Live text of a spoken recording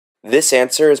This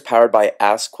answer is powered by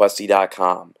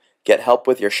AskQuesty.com. Get help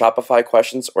with your Shopify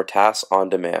questions or tasks on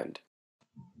demand.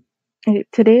 Okay,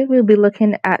 today we'll be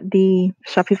looking at the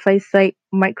Shopify site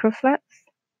microflats,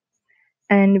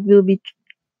 and we'll be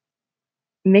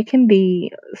making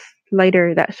the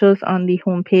slider that shows on the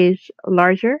home page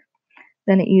larger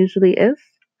than it usually is.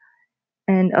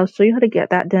 And I'll show you how to get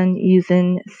that done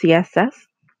using CSS.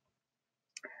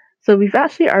 So we've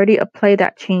actually already applied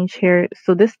that change here.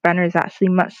 So this banner is actually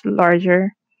much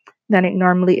larger than it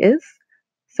normally is.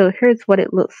 So here's what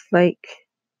it looks like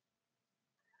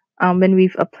when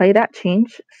we've applied that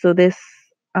change. So this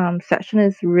section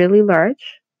is really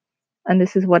large, and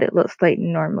this is what it looks like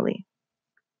normally.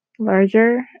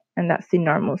 Larger, and that's the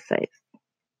normal size.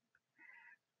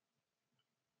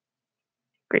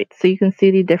 Great, so you can see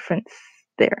the difference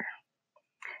there.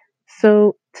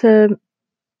 So to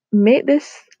make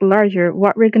this larger,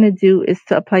 what we're going to do is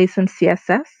to apply some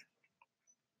CSS.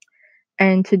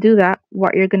 And to do that,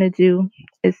 what you're going to do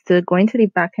is to go into the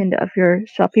back end of your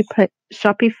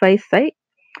Shopify site,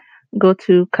 go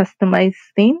to Customize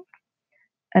Theme,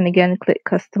 and again, click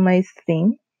Customize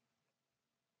Theme.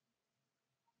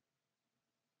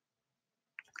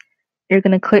 You're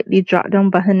going to click the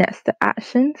drop-down button next to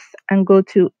Actions and go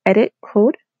to Edit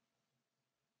Code.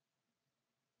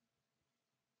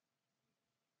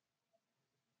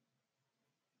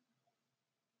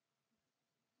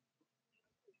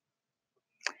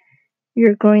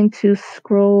 You're going to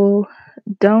scroll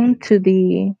down to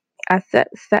the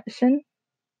Assets section,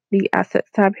 the Assets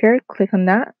tab here, click on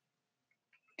that.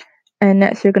 And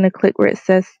next you're going to click where it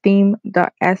says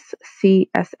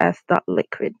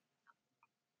theme.scss.liquid.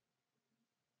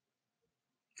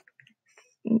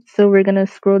 So we're going to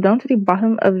scroll down to the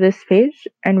bottom of this page,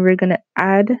 and we're going to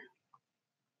add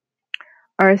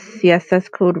our CSS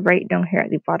code right down here at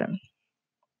the bottom.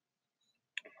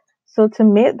 So to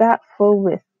make that full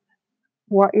width,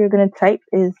 what you're going to type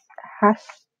is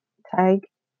hashtag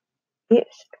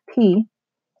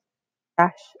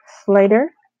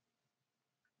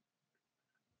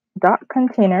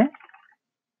hp-slider.container.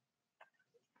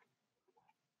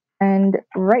 And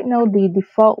right now the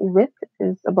default width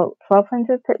is about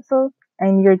 1200 pixels,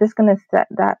 and you're just going to set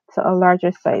that to a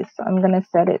larger size. So I'm going to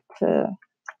set it to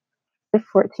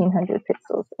 1400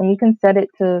 pixels, and you can set it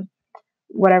to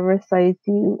whatever size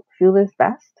you feel is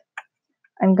best.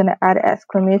 I'm going to add an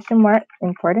exclamation mark,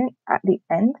 important, at the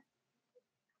end.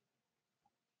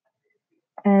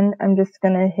 And I'm just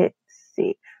going to hit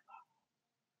save.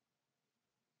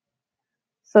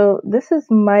 So this is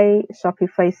my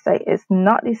Shopify site. It's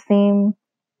not the same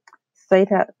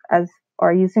site as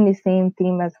or using the same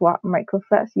theme as what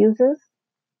Microflats uses,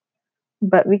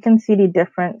 but we can see the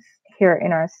difference here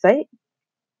in our site.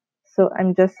 So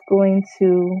I'm just going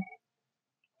to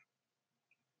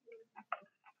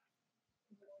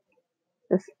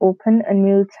just open a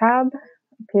new tab,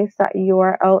 paste that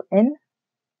URL in,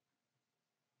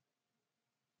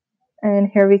 and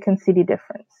here we can see the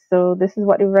difference. So this is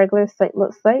what the regular site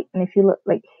looks like, and if you look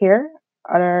like here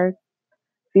at our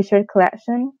featured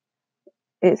collection,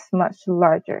 it's much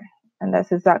larger, and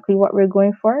that's exactly what we're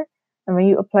going for. And when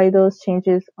you apply those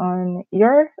changes on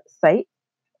your site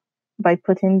by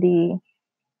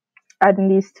adding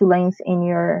these two lines in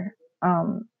your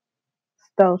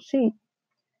style sheet,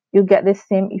 you get this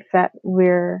same effect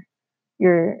where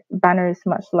your banner is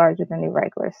much larger than the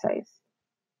regular size.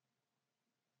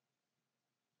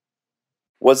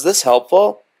 Was this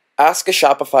helpful? Ask a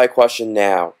Shopify question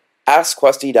now.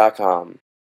 AskQuesty.com.